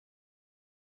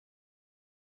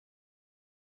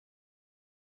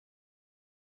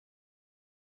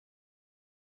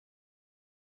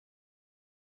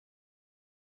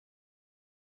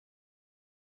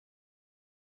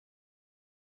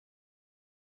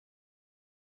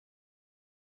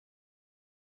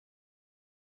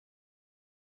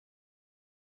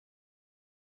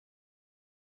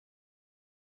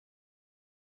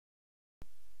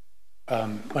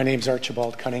My name's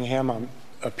Archibald Cunningham. I'm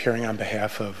appearing on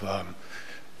behalf of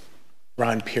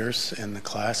Ron Pierce and the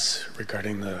class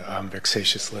regarding the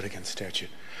vexatious litigant statute.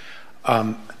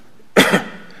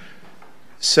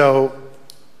 So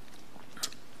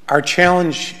our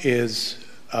challenge is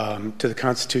to the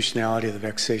constitutionality of the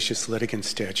vexatious litigant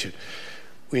statute.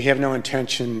 We have no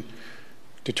intention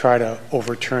to try to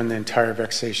overturn the entire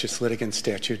vexatious litigant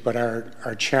statute, but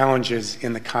our challenge is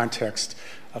in the context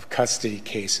of custody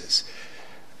cases.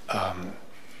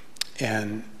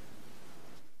 And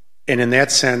in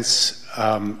that sense,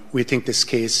 we think this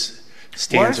case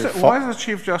stands or falls. Why is the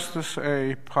Chief Justice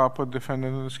a proper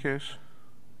defendant in this case?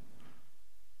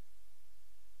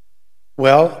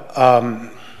 Well,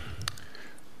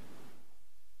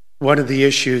 one of the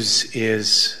issues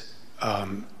is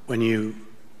when you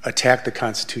attack the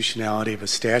constitutionality of a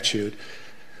statute,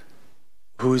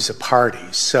 who's a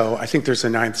party? So I think there's a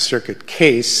Ninth Circuit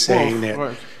case saying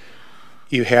that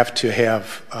you have to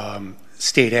have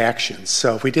state actions.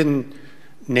 So if we didn't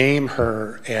name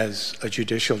her as a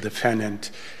judicial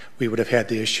defendant, we would have had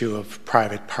the issue of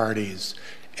private parties,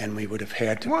 and we would have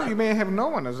had to... Well, you may have no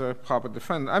one as a proper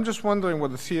defendant. I'm just wondering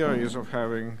what the theory is of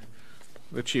having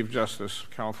the Chief Justice of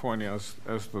California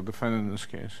as the defendant in this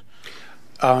case.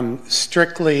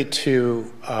 Strictly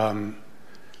to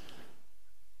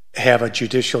have a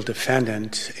judicial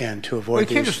defendant and to avoid... Well, you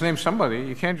can't just name somebody.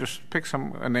 You can't just pick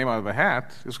a name out of a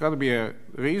hat. There's got to be a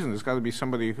reason. There's got to be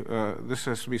somebody... this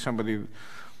has to be somebody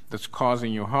that's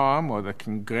causing you harm or that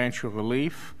can grant you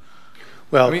relief.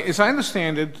 Well, I mean, as I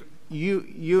understand it,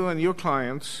 you and your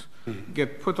clients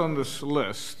get put on this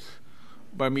list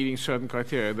by meeting certain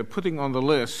criteria. The putting on the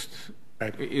list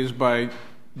is by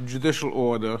judicial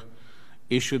order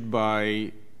issued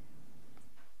by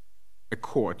a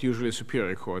court, usually a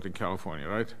superior court in California,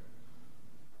 right?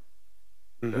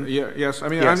 Yes. I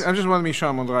mean, yes. I just want to make sure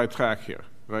I'm on the right track here,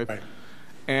 right?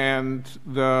 And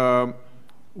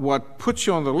what puts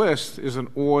you on the list is an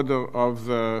order of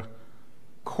the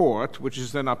court, which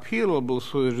is then appealable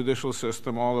through the judicial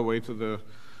system all the way to the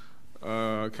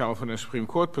California Supreme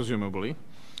Court, presumably.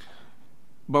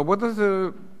 But what does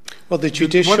the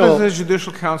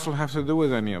Judicial Council have to do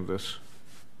with any of this?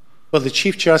 Well, the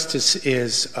Chief Justice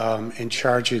is in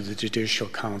charge of the Judicial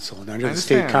Council, and under the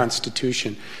state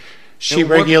constitution, she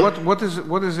regulates.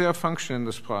 What is their function in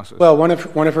this process? Well, one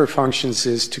of her functions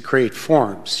is to create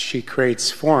forms. She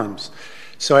creates forms.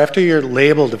 So after you're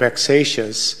labeled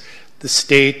vexatious, the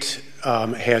state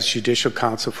has Judicial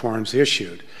Council forms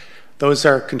issued. Those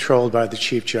are controlled by the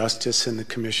Chief Justice and the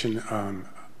Commission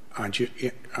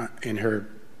in her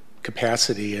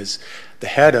capacity as the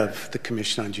head of the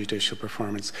Commission on Judicial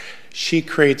Performance. She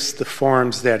creates the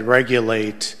forms that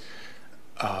regulate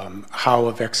how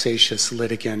a vexatious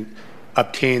litigant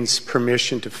obtains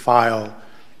permission to file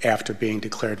after being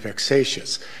declared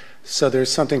vexatious. So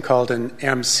there's something called an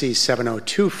MC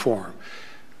 702 form,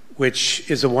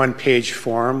 which is a one-page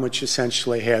form which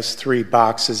essentially has 3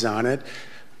 boxes on it,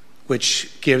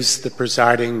 which gives the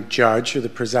presiding judge or the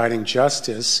presiding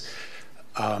justice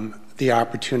the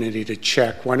opportunity to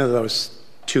check one of those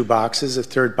 2 boxes. The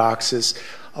third box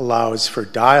allows for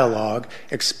dialogue,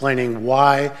 explaining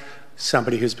why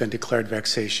somebody who's been declared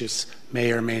vexatious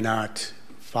may or may not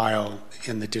file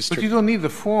in the district. But you don't need the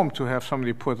form to have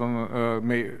somebody put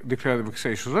on declared a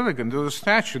vexatious litigant. There's a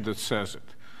statute that says it.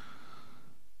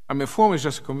 I mean, a form is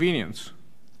just a convenience.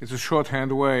 It's a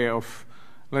shorthand way of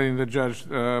letting the judge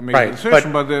make a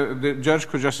decision, but the judge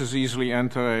could just as easily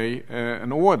enter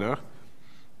an order,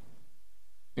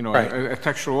 a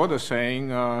textual order saying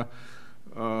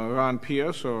Ron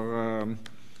Pierce or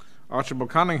Archibald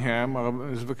Cunningham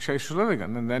is a vexatious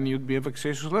litigant, and then you'd be a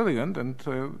vexatious litigant, and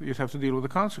you'd have to deal with the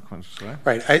consequences, right?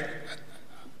 Right.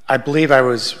 I believe I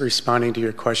was responding to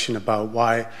your question about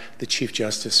why the Chief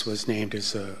Justice was named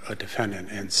as a defendant,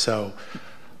 and so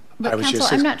but I was counsel,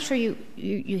 just... I'm not sure you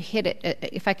hit it.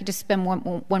 If I could just spend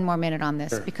one more minute on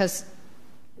this, sure. because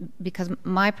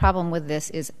my problem with this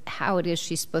is how it is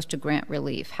she's supposed to grant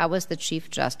relief. How is the Chief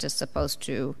Justice supposed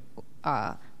to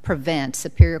prevent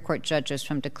Superior Court judges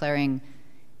from declaring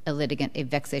a litigant a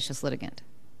vexatious litigant?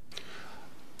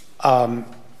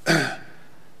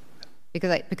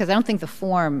 Because I don't think the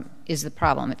form is the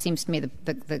problem. It seems to me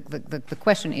the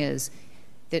question is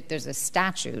that there's a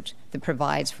statute that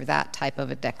provides for that type of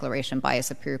a declaration by a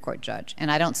Superior Court judge,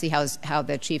 and I don't see how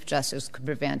the Chief Justice could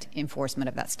prevent enforcement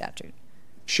of that statute.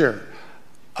 Sure.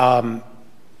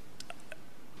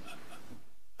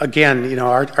 Again,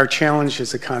 our challenge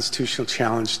is a constitutional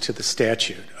challenge to the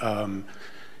statute.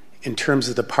 In terms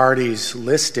of the parties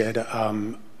listed,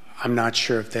 I'm not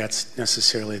sure if that's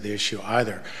necessarily the issue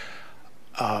either.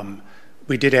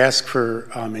 We did ask for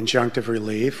injunctive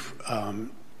relief,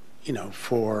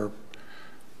 for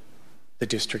the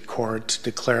district court to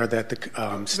declare that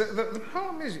the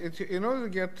problem is, in order to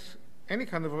get any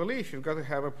kind of relief, you've got to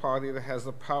have a party that has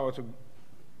the power to,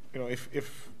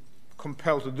 if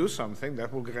compelled to do something,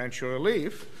 that will grant you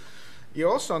relief. You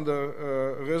also,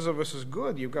 under Rizzo versus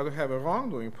Good, you've got to have a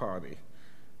wrongdoing party.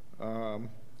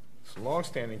 It's a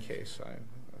long-standing case.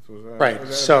 Right.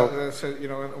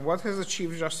 What has the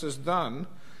Chief Justice done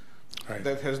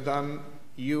that has done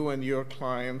you and your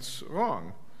clients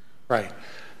wrong? Right.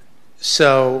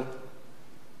 So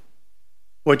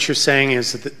what you're saying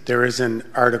is that there is an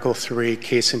Article III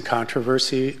case in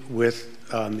controversy with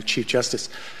the Chief Justice.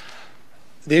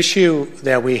 The issue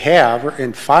that we have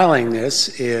in filing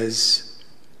this is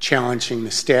challenging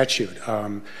the statute.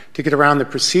 To get around the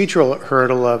procedural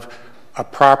hurdle of a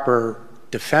proper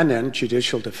defendant,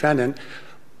 judicial defendant,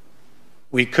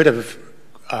 we could have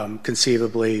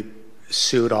conceivably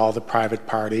sued all the private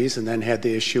parties and then had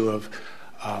the issue of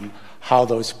how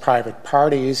those private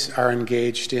parties are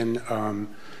engaged in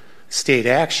state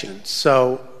action.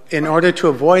 So in order to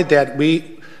avoid that,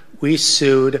 we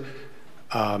sued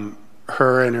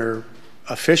her in her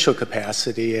official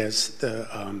capacity as the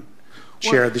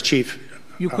chair of the chief.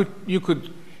 You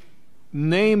could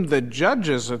name the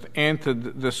judges that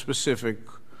entered the specific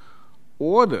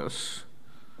orders,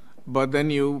 but then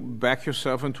you back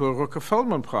yourself into a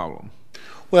Rooker-Feldman problem.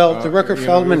 Well, the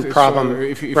Rooker-Feldman problem.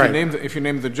 If you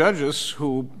name the judges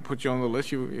who put you on the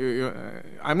list,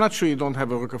 I'm not sure you don't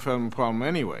have a Rooker-Feldman problem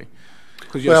anyway,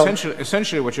 because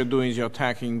essentially what you're doing is you're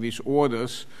attacking these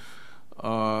orders.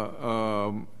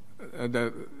 Not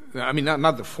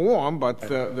the form, but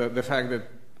the fact that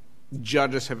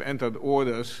judges have entered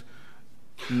orders.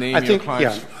 Your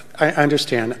clients. Yeah, I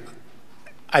understand.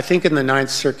 I think in the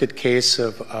Ninth Circuit case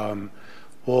of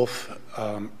Wolf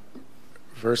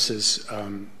versus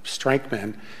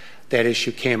Strankman, that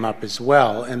issue came up as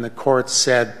well, and the court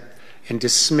said and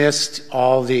dismissed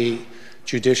all the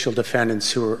judicial defendants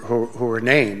who were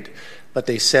named, but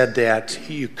they said that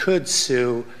you could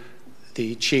sue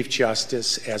the Chief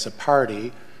Justice as a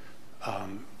party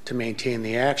to maintain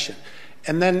the action.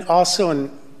 And then also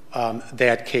in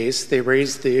that case, they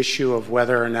raised the issue of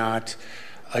whether or not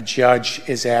a judge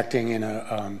is acting in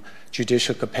a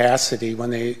judicial capacity when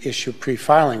they issue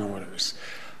pre-filing orders.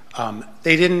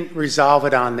 They didn't resolve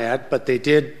it on that, but they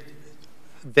did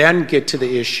then get to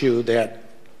the issue that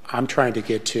I'm trying to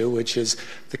get to, which is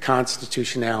the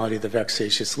constitutionality of the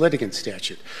vexatious litigant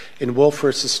statute. In Wolf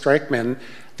versus Strankman,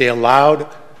 they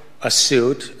allowed a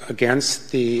suit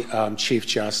against the Chief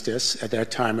Justice. At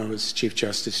that time, it was Chief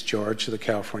Justice George of the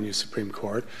California Supreme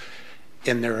Court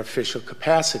in their official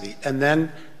capacity. And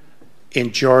then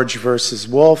in George versus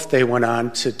Wolf, they went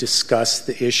on to discuss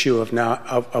the issue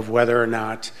of whether or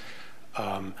not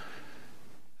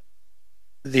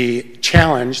the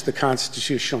challenge, the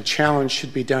constitutional challenge,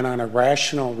 should be done on a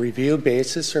rational review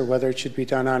basis or whether it should be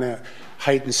done on a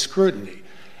heightened scrutiny.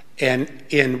 And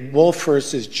in Wolf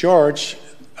versus George,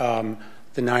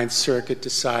 the Ninth Circuit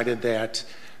decided that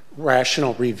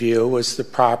rational review was the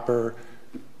proper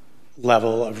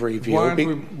level of review.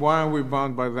 Why are we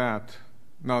bound by that?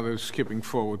 Now they're skipping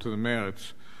forward to the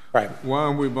merits. Right. Why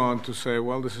are we bound to say,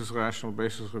 well, this is rational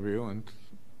basis review, and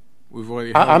we've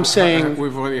already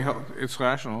held it's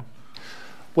rational?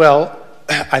 Well,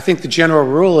 I think the general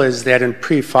rule is that in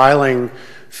pre-filing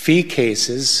fee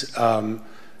cases,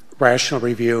 rational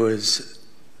review is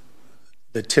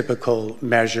the typical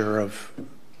measure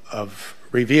of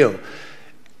review.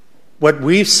 What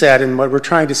we've said and what we're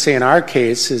trying to say in our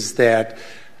case is that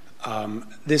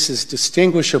this is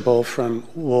distinguishable from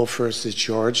Wolf versus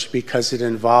George because it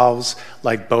involves,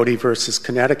 like Bodie versus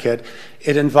Connecticut,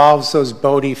 it involves those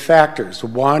Bodie factors.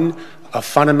 One, a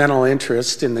fundamental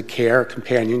interest in the care,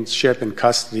 companionship, and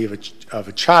custody of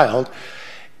a child.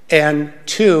 And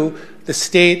two, the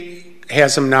state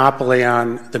has a monopoly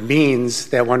on the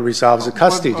means that one resolves a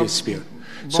custody dispute.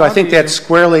 So I think that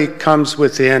squarely comes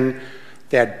within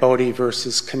that Bodie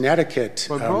versus Connecticut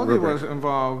But Bodie was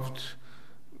involved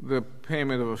the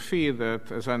payment of a fee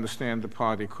that, as I understand, the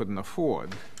party couldn't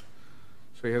afford.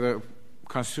 So he had a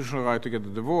constitutional right to get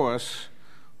the divorce,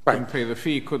 couldn't pay the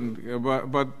fee,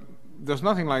 but there's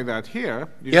nothing like that here.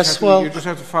 You just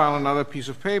have to file another piece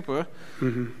of paper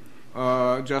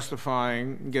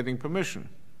justifying getting permission.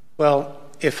 Well,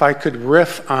 if I could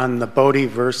riff on the Bodie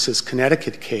versus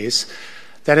Connecticut case,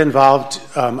 that involved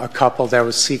a couple that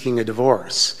was seeking a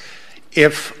divorce.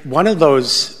 If one of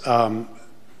those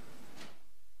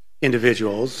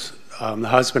individuals, the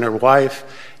husband or wife,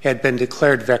 had been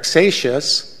declared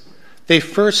vexatious, they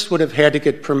first would have had to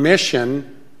get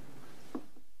permission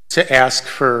to ask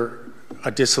for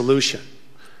a dissolution.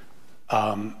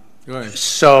 Right.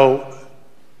 So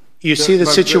you see the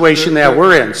situation that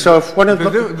we're in. So if one of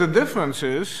the difference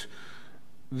is,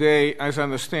 they, as I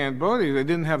understand Brody, they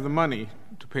didn't have the money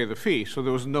to pay the fee, so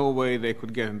there was no way they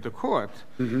could get into court.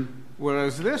 Mm-hmm.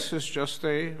 Whereas this is just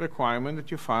a requirement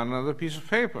that you file another piece of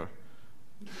paper.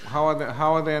 How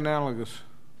are they analogous?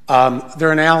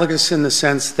 They're analogous in the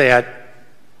sense that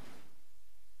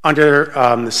under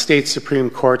the state Supreme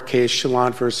Court case,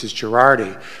 Challant versus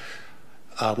Girardi,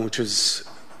 which was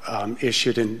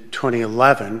issued in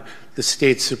 2011, the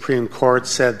state Supreme Court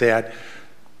said that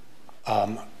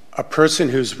a person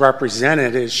who's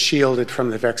represented is shielded from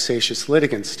the vexatious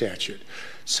litigant statute.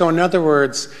 So in other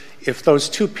words, if those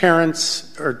two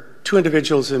parents or two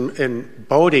individuals in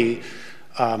Bodie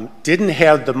didn't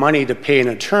have the money to pay an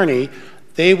attorney,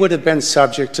 they would have been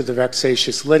subject to the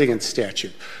vexatious litigant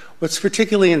statute. What's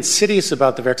particularly insidious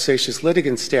about the vexatious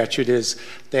litigant statute is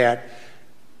that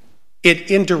it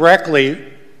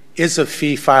indirectly is a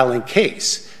fee filing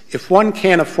case. If one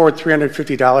can't afford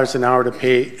 $350 an hour to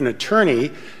pay an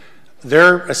attorney,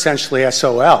 they're essentially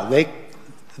SOL.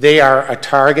 They are a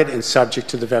target and subject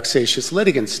to the vexatious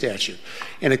litigant statute.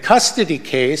 In a custody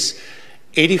case,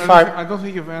 85... I don't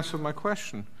think you've answered my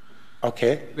question.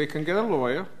 Okay. They can get a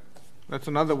lawyer. That's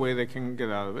another way they can get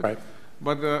out of it. Right.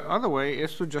 But the other way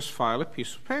is to just file a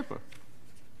piece of paper.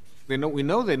 We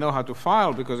know they know how to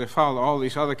file because they filed all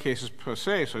these other cases per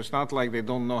se, so it's not like they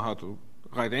don't know how to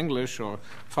write English or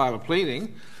file a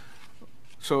pleading.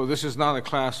 So this is not a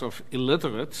class of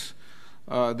illiterates.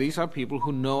 These are people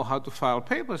who know how to file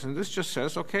papers, and this just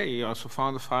says, okay, you also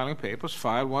found the filing papers,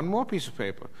 file one more piece of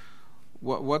paper.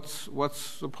 What's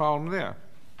the problem there?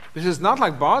 This is not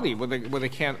like Bodie, where they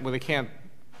can't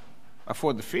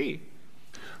afford the fee.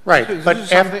 Right,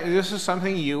 this is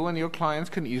something you and your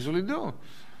clients can easily do.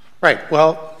 Right.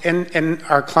 Well, and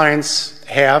our clients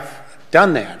have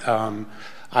done that.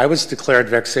 I was declared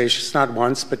vexatious not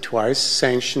once but twice,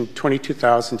 sanctioned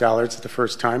 $22,000 the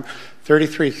first time,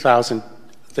 $33,000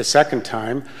 the second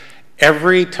time.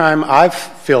 Every time I've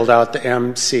filled out the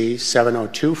MC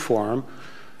 702 form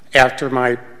after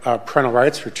my parental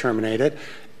rights were terminated,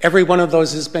 every one of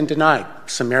those has been denied,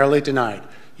 summarily denied.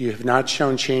 You have not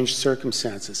shown changed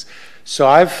circumstances. So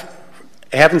I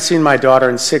haven't seen my daughter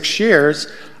in 6 years.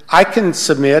 I can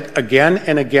submit again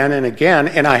and again and again,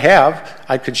 and I have.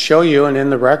 I could show you, and in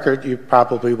the record you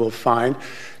probably will find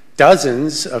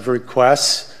dozens of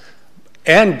requests,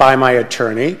 and by my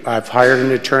attorney. I've hired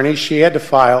an attorney. She had to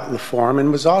file the form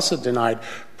and was also denied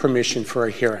permission for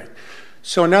a hearing.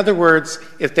 So in other words,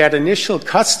 if that initial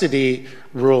custody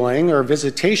ruling or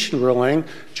visitation ruling,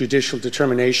 judicial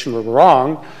determination were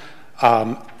wrong,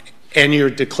 and you're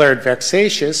declared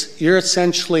vexatious, you're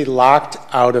essentially locked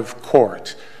out of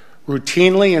court.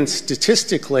 Routinely and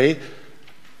statistically,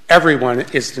 everyone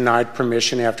is denied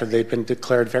permission after they've been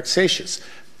declared vexatious.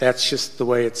 That's just the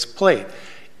way it's played.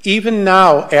 Even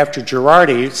now, after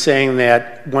Girardi saying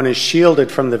that one is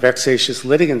shielded from the vexatious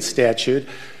litigant statute,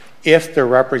 if they're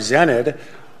represented,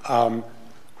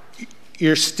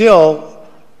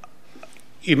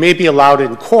 you may be allowed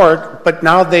in court, but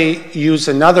now they use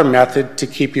another method to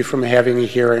keep you from having a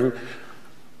hearing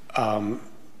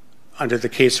under the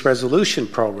case resolution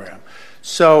program.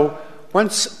 So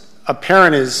once a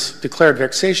parent is declared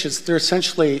vexatious, they're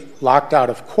essentially locked out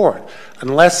of court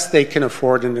unless they can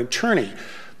afford an attorney.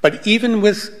 But even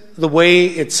with the way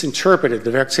it's interpreted,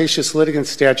 the vexatious litigant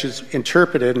statute is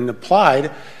interpreted and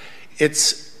applied,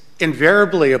 it's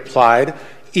invariably applied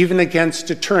even against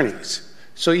attorneys.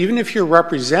 So even if you're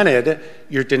represented,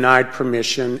 you're denied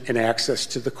permission and access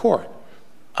to the court.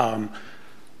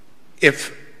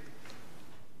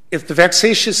 If the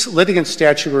vexatious litigant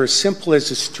statute were as simple as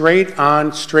a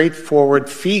straight-on, straightforward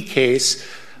fee case,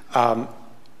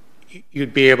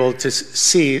 you'd be able to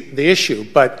see the issue.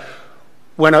 But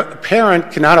when a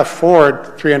parent cannot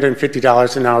afford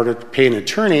 $350 an hour to pay an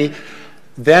attorney,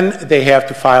 then they have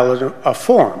to file a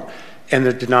form, and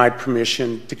they're denied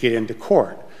permission to get into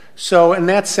court. So in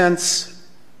that sense,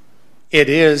 it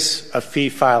is a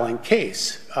fee-filing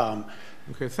case.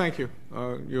 Okay, thank you.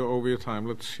 You're over your time.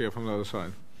 Let's hear from the other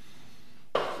side.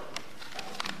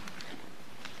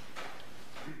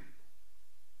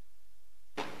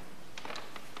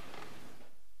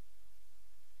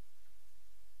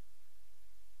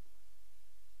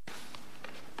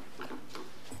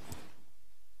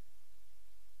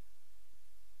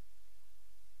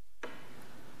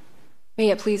 May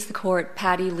it please the Court,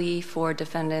 Patty Lee for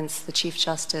defendants, the Chief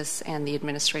Justice, and the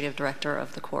Administrative Director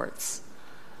of the courts.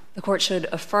 The Court should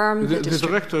affirm the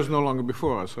director is no longer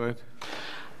before us, right?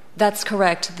 That's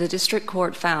correct. The district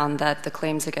court found that the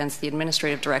claims against the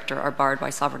administrative director are barred by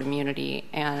sovereign immunity,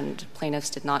 and plaintiffs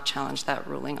did not challenge that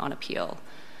ruling on appeal.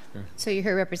 Okay. So you're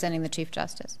here representing the Chief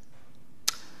Justice?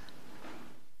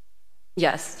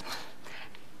 Yes.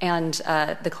 And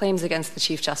the claims against the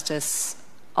Chief Justice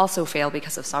also fail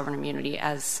because of sovereign immunity.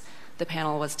 As the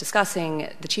panel was discussing,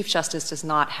 the Chief Justice does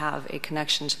not have a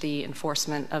connection to the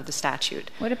enforcement of the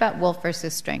statute. What about Wolf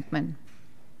versus Strankman?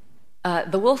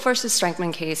 The Wolf versus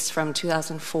Strankman case from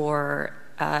 2004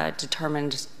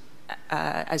 determined,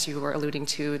 as you were alluding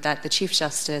to, that the Chief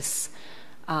Justice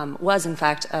was, in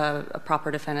fact, a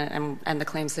proper defendant, and the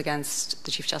claims against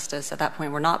the Chief Justice at that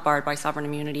point were not barred by sovereign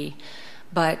immunity.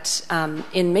 But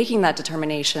in making that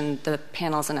determination, the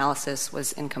panel's analysis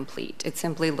was incomplete. It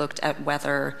simply looked at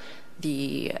whether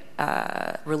the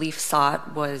relief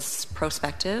sought was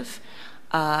prospective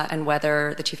and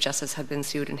whether the Chief Justice had been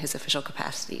sued in his official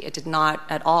capacity. It did not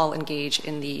at all engage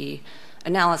in the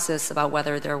analysis about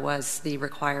whether there was the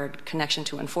required connection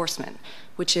to enforcement,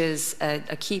 which is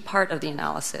a key part of the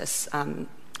analysis.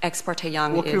 Ex parte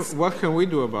Young What can we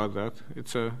do about that?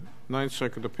 It's a Ninth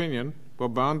Circuit opinion. We're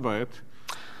bound by it.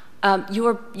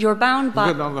 You're bound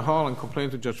by... Go down the hall and complain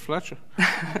to Judge Fletcher.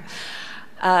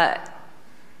 That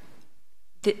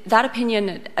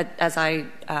opinion, as I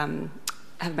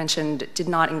have mentioned, did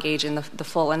not engage in the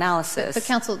full analysis. But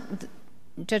counsel,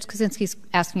 Judge Kaczynski's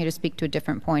asking you to speak to a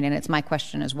different point, and it's my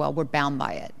question as well. We're bound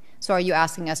by it. So are you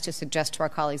asking us to suggest to our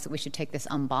colleagues that we should take this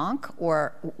en banc,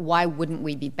 or why wouldn't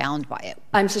we be bound by it?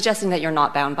 I'm suggesting that you're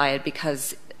not bound by it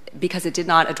because it did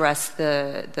not address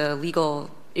the legal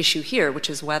issue here, which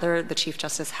is whether the Chief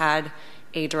Justice had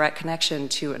a direct connection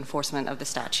to enforcement of the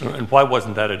statute. And why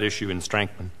wasn't that at issue in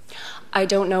Strankman? I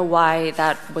don't know why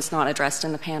that was not addressed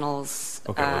in the panel's...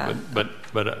 Okay,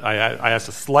 but I asked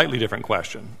a slightly different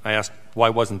question. I asked why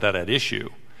wasn't that at issue?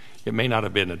 It may not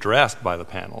have been addressed by the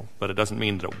panel, but it doesn't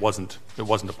mean that it wasn't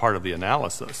a part of the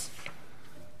analysis.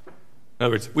 In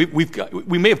other words,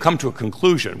 we may have come to a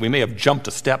conclusion. We may have jumped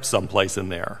a step someplace in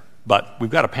there, but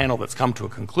we've got a panel that's come to a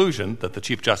conclusion that the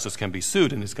Chief Justice can be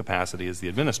sued in his capacity as the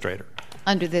administrator.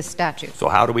 Under this statute. So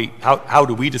how do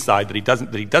we decide that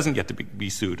he doesn't get to be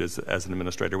sued as an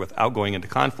administrator without going into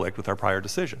conflict with our prior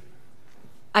decision?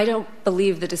 I don't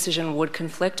believe the decision would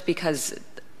conflict because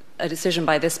a decision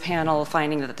by this panel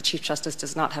finding that the Chief Justice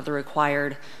does not have the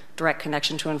required direct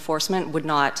connection to enforcement would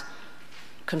not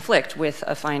conflict with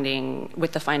the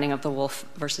finding of the Wolf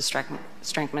versus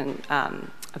Strankman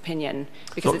opinion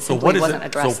because it simply wasn't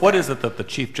addressed. So what is it that the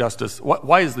Chief Justice?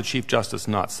 Why is the Chief Justice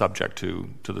not subject to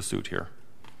the suit here?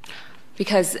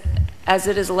 Because, as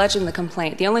it is alleged in the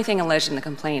complaint, the only thing alleged in the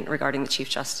complaint regarding the Chief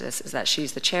Justice is that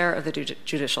she's the chair of the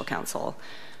Judicial Council,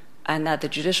 and that the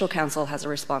Judicial Council has a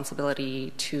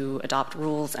responsibility to adopt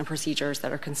rules and procedures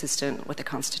that are consistent with the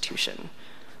Constitution.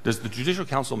 Does the Judicial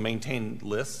Council maintain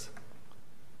lists?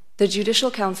 The Judicial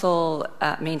Council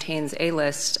maintains a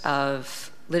list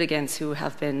of litigants who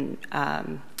have been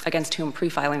against whom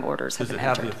pre-filing orders have been entered.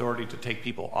 Does it have the authority to take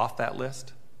people off that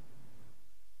list?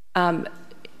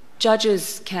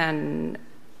 Judges can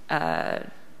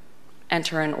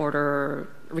enter an order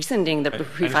rescinding the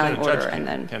pre-filing order, and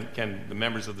then can the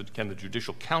members of the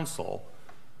Judicial Council?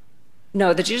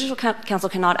 No, the Judicial Council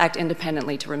cannot act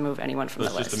independently to remove anyone from the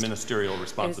list. It's just a ministerial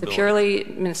responsibility. It's a purely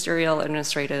ministerial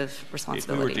administrative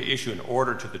responsibility. If we were to issue an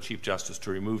order to the Chief Justice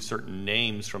to remove certain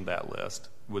names from that list,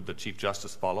 would the Chief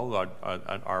Justice follow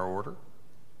our order?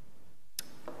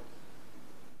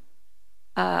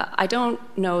 I don't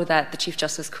know that the Chief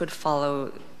Justice could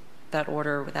follow that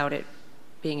order without it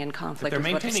being in conflict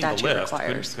with what the statute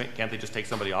requires. Can't they just take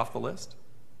somebody off the list?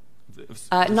 If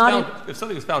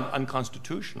something is found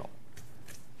unconstitutional.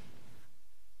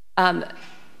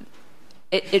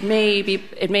 It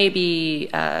may be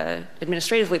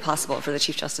administratively possible for the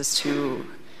Chief Justice to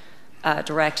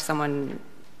direct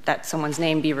someone's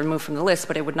name be removed from the list,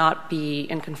 but it would not be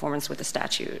in conformance with the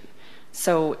statute.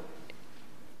 So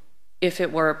if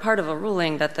it were part of a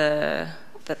ruling that the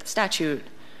statute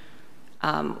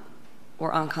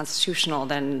were unconstitutional,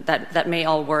 then that may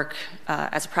all work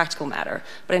as a practical matter.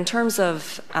 But in terms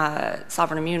of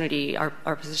sovereign immunity,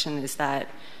 our position is that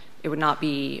it would not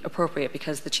be appropriate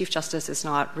because the Chief Justice is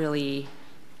not really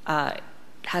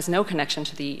has no connection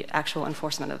to the actual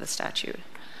enforcement of the statute.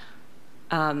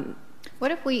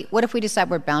 What if we decide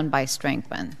we're bound by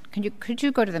Strankman? Could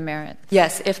you go to the merits?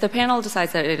 Yes, if the panel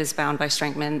decides that it is bound by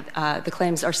Strankman, the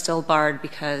claims are still barred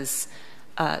because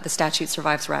the statute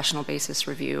survives rational basis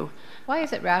review. Why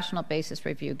is it rational basis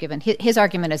review? Given his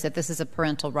argument is that this is a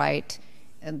parental right,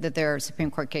 and that there are Supreme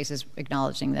Court cases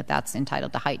acknowledging that that's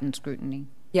entitled to heightened scrutiny.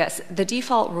 Yes, the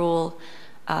default rule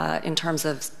in terms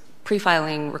of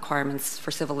pre-filing requirements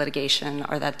for civil litigation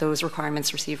are that those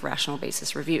requirements receive rational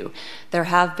basis review. There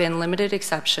have been limited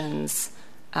exceptions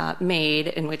made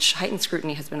in which heightened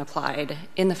scrutiny has been applied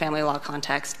in the family law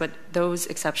context, but those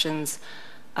exceptions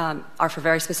are for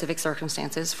very specific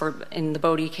circumstances. In the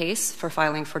Bodie case, for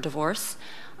filing for divorce,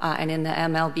 and in the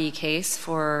MLB case,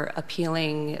 for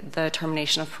appealing the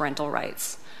termination of parental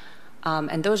rights.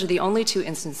 And those are the only two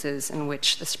instances in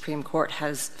which the Supreme Court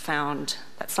has found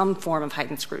that some form of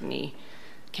heightened scrutiny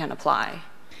can apply.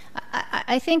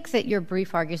 I think that your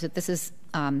brief argues that this is,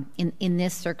 in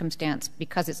this circumstance,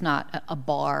 because it's not a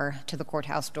bar to the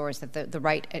courthouse doors, that the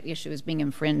right at issue is being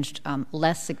infringed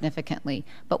less significantly.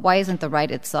 But why isn't the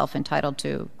right itself entitled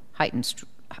to heightened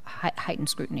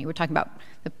scrutiny? We're talking about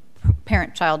the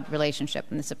parent-child relationship,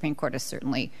 and the Supreme Court has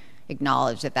certainly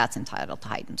acknowledged that that's entitled to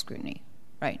heightened scrutiny,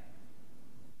 right?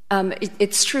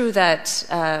 It's true that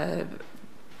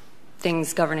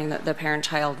things governing the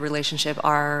parent-child relationship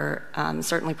are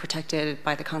certainly protected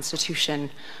by the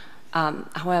Constitution.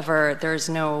 However, there's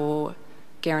no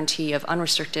guarantee of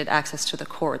unrestricted access to the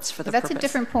courts for the purpose. That's a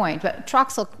different point, but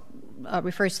Troxel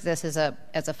refers to this as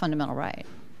a fundamental right,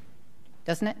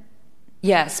 doesn't it?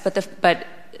 Yes,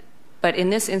 but in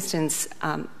this instance,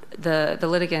 the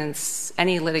litigants,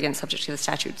 any litigant subject to the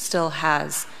statute, still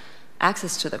has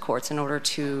access to the courts in order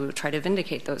to try to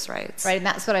vindicate those rights. Right, and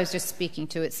that's what I was just speaking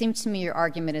to. It seems to me your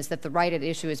argument is that the right at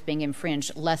issue is being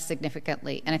infringed less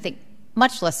significantly, and I think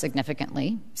much less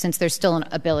significantly, since there's still an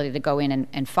ability to go in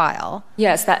and file.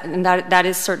 Yes, that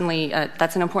is certainly,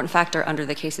 that's an important factor under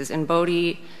the cases. In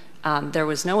Bodie, there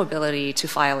was no ability to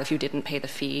file if you didn't pay the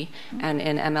fee, and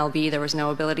in MLB, there was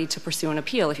no ability to pursue an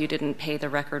appeal if you didn't pay the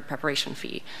record preparation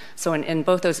fee. So in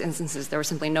both those instances, there was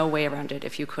simply no way around it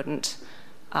if you couldn't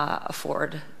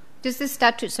afford. Does this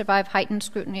statute survive heightened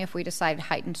scrutiny if we decide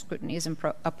heightened scrutiny is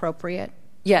appropriate?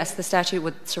 Yes, the statute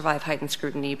would survive heightened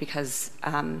scrutiny because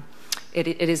it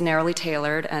is narrowly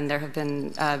tailored, and there have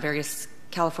been various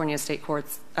California state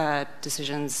courts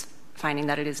decisions finding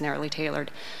that it is narrowly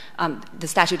tailored. The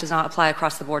statute does not apply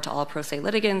across the board to all pro se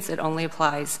litigants. It only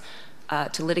applies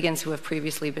to litigants who have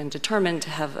previously been determined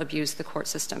to have abused the court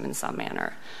system in some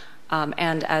manner.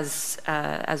 And as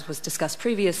was discussed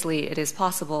previously, it is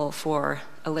possible for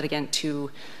a litigant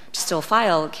to still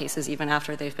file cases even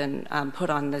after they've been put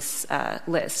on this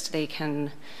list. They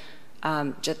can,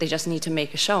 they just need to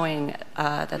make a showing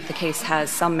that the case has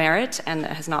some merit and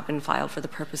has not been filed for the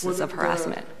purposes of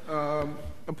harassment.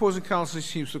 Opposing counsel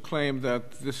seems to claim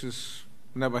that this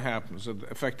never happens, that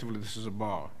effectively this is a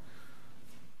bar.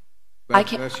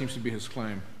 That seems to be his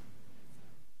claim.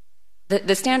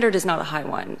 The standard is not a high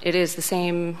one. It is the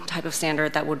same type of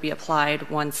standard that would be applied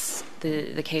once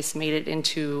the case made it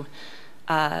into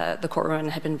the courtroom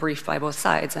and had been briefed by both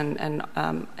sides and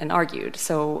argued.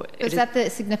 So is that the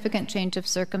significant change of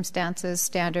circumstances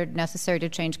standard necessary to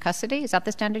change custody? Is that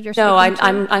the standard you're speaking to?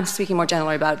 No, I'm speaking more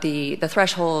generally about the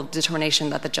threshold determination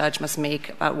that the judge must make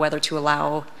about whether to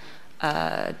allow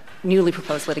newly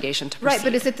proposed litigation to proceed. Right,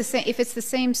 but is it the same? If it's the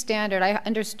same standard, I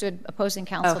understood opposing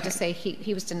counsel to say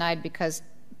he was denied because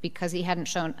he hadn't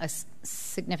shown a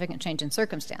significant change in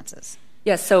circumstances.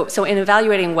 Yes, so in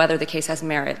evaluating whether the case has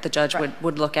merit, the judge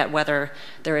would look at whether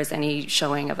there is any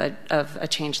showing of a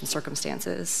change in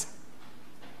circumstances.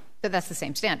 But that's the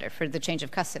same standard for the change of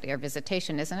custody or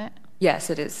visitation, isn't it? Yes,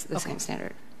 it is the same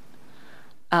standard.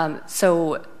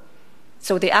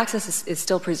 So the access is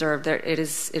still preserved. It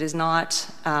is not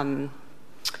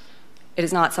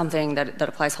something that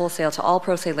applies wholesale to all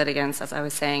pro se litigants. As I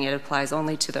was saying, it applies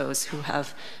only to those who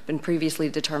have been previously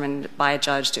determined by a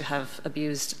judge to have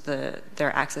abused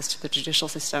their access to the judicial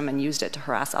system and used it to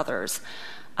harass others.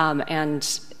 And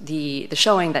the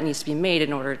showing that needs to be made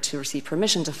in order to receive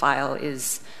permission to file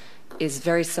is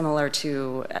very similar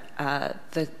to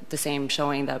the same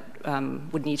showing that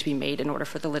would need to be made in order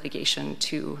for the litigation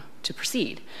to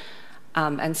proceed.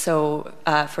 And so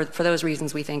for those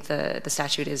reasons, we think the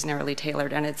statute is narrowly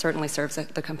tailored, and it certainly serves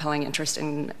the compelling interest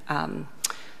in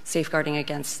safeguarding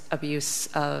against abuse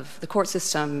of the court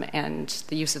system and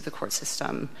the use of the court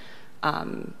system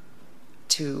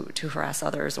to harass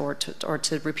others or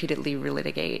to repeatedly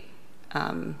relitigate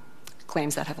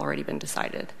claims that have already been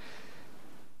decided.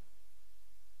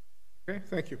 Okay,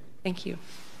 thank you. Thank you.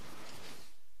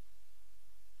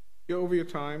 You're over your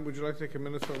time. Would you like to take a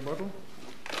minute for rebuttal?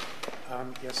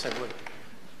 Yes, I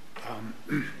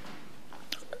would.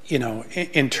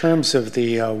 In terms of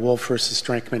the Wolf versus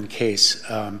Strankman case,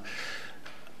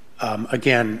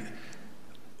 again,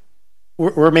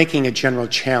 we're making a general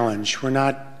challenge. We're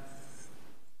not,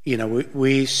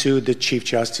 we sued the Chief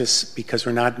Justice because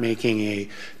we're not making a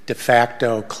de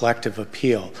facto collective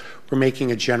appeal. we're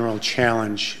making a general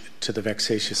challenge to the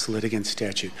vexatious litigant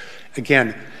statute.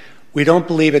 Again, we don't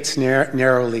believe it's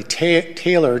narrowly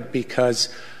tailored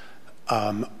because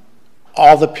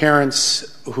all the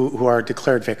parents who are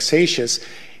declared vexatious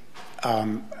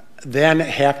then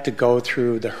have to go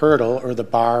through the hurdle or the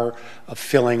bar of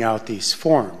filling out these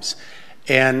forms.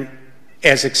 And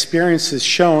as experience has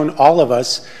shown, all of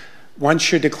us,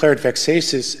 once you're declared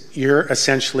vexatious, you're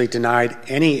essentially denied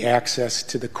any access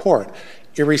to the court,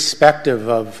 irrespective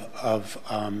of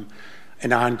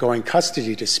an ongoing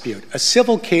custody dispute. A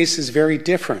civil case is very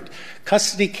different.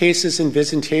 Custody cases and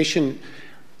visitation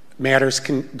matters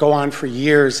can go on for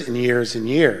years and years and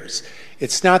years.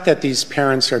 It's not that these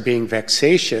parents are being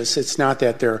vexatious. It's not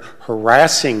that they're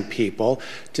harassing people.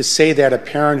 To say that a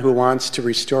parent who wants to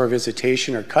restore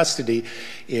visitation or custody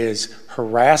is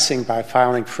harassing by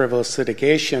filing frivolous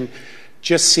litigation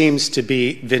just seems to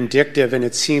be vindictive, and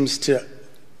it seems to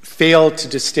fail to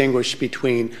distinguish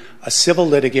between a civil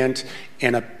litigant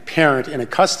and a parent in a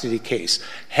custody case,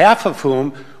 half of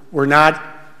whom were not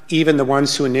even the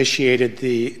ones who initiated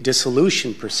the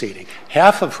dissolution proceeding,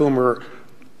 half of whom were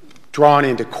drawn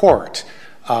into court.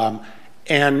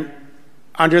 And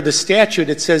under the statute,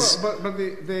 it says... But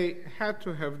they had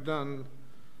to have done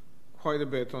quite a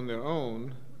bit on their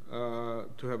own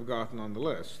to have gotten on the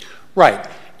list. Right.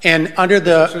 And under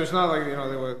the... So it's not like,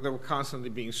 they were constantly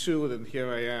being sued, and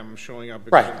here I am showing up.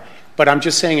 Right. But I'm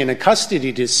just saying in a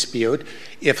custody dispute,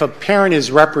 if a parent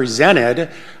is represented,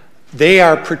 they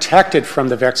are protected from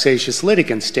the vexatious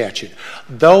litigant statute.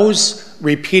 Those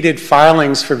repeated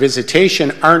filings for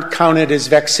visitation aren't counted as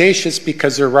vexatious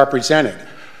because they're represented.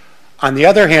 On the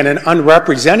other hand, an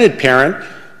unrepresented parent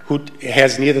who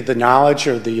has neither the knowledge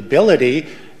or the ability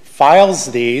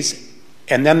files these,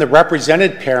 and then the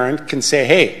represented parent can say,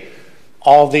 hey,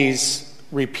 all these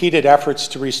repeated efforts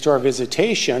to restore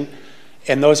visitation,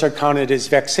 and those are counted as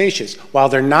vexatious. While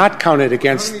they're not counted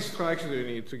against... How many strikes do you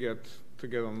need to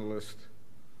get on the list?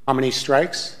 How many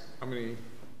strikes? How many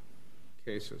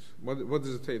cases? What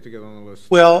does it take to get on the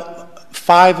list? Well,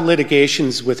 5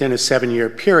 litigations within a 7-year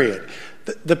period.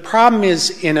 The problem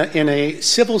is in a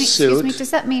civil suit... Excuse me,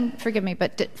 does that mean, forgive me,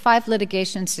 but 5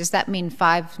 litigations, does that mean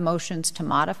 5 motions to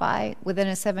modify within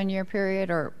a 7-year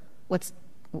period, or what's...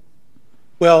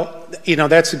 Well,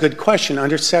 that's a good question.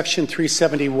 Under Section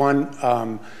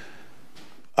 371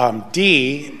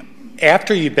 D,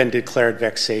 after you've been declared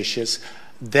vexatious,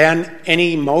 then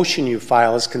any motion you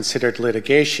file is considered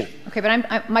litigation. Okay,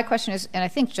 but my question is, and I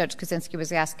think Judge Kaczynski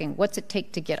was asking, what's it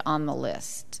take to get on the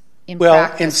list? In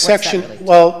practice, in what's section, that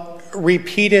really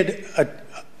repeated,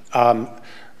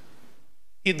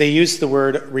 they use the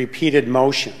word repeated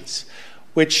motions,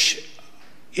 which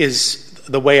is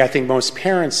the way I think most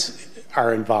parents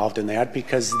are involved in that,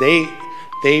 because they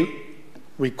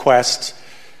request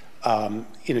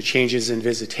changes in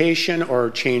visitation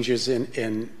or changes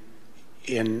in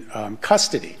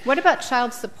custody. What about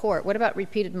child support? What about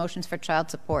repeated motions for child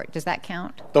support? Does that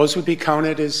count? Those would be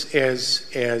counted as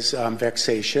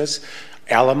vexatious.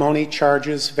 Alimony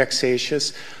charges,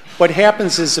 vexatious. What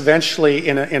happens is eventually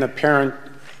in a parent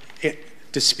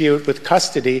dispute with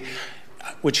custody,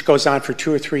 which goes on for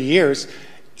 2 or 3 years,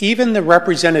 even the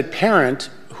represented parent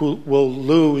who will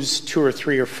lose 2 or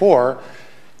 3 or 4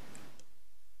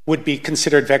 would be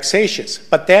considered vexatious.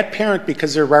 But that parent,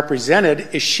 because they're represented,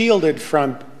 is shielded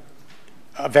from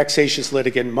a vexatious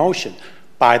litigant motion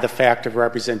by the fact of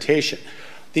representation.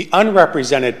 The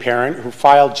unrepresented parent, who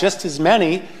filed just as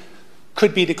many,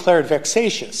 could be declared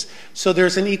vexatious. So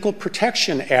there's an equal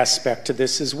protection aspect to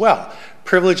this as well.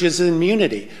 Privileges and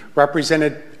immunity.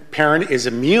 Represented parent is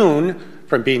immune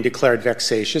from being declared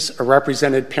vexatious. A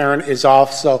represented parent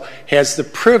has the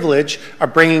privilege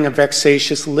of bringing a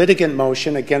vexatious litigant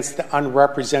motion against the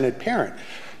unrepresented parent.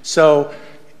 So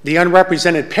the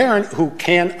unrepresented parent who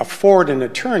can afford an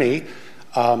attorney,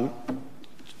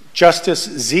 Justice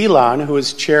Zelan, who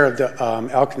is chair of the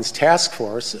Elkins Task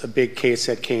Force, a big case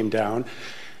that came down,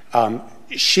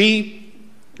 she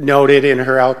noted in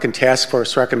her Elkins Task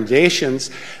Force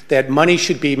recommendations that money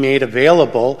should be made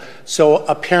available so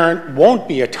a parent won't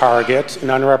be a target, an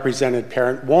unrepresented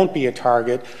parent won't be a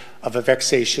target of a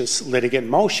vexatious litigant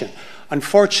motion.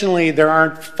 Unfortunately, there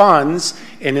aren't funds,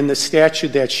 and in the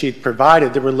statute that she'd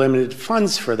provided, there were limited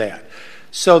funds for that.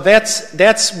 So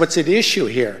that's what's at issue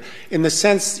here. In the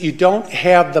sense you don't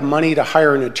have the money to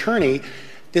hire an attorney,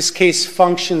 this case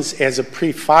functions as a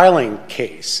pre-filing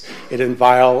case.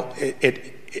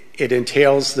 It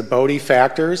entails the Bodie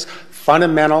factors,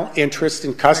 fundamental interest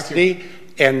in custody,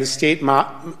 and the state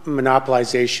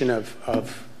monopolization of...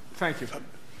 Thank you.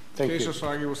 Thank you. Case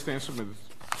will stand submitted.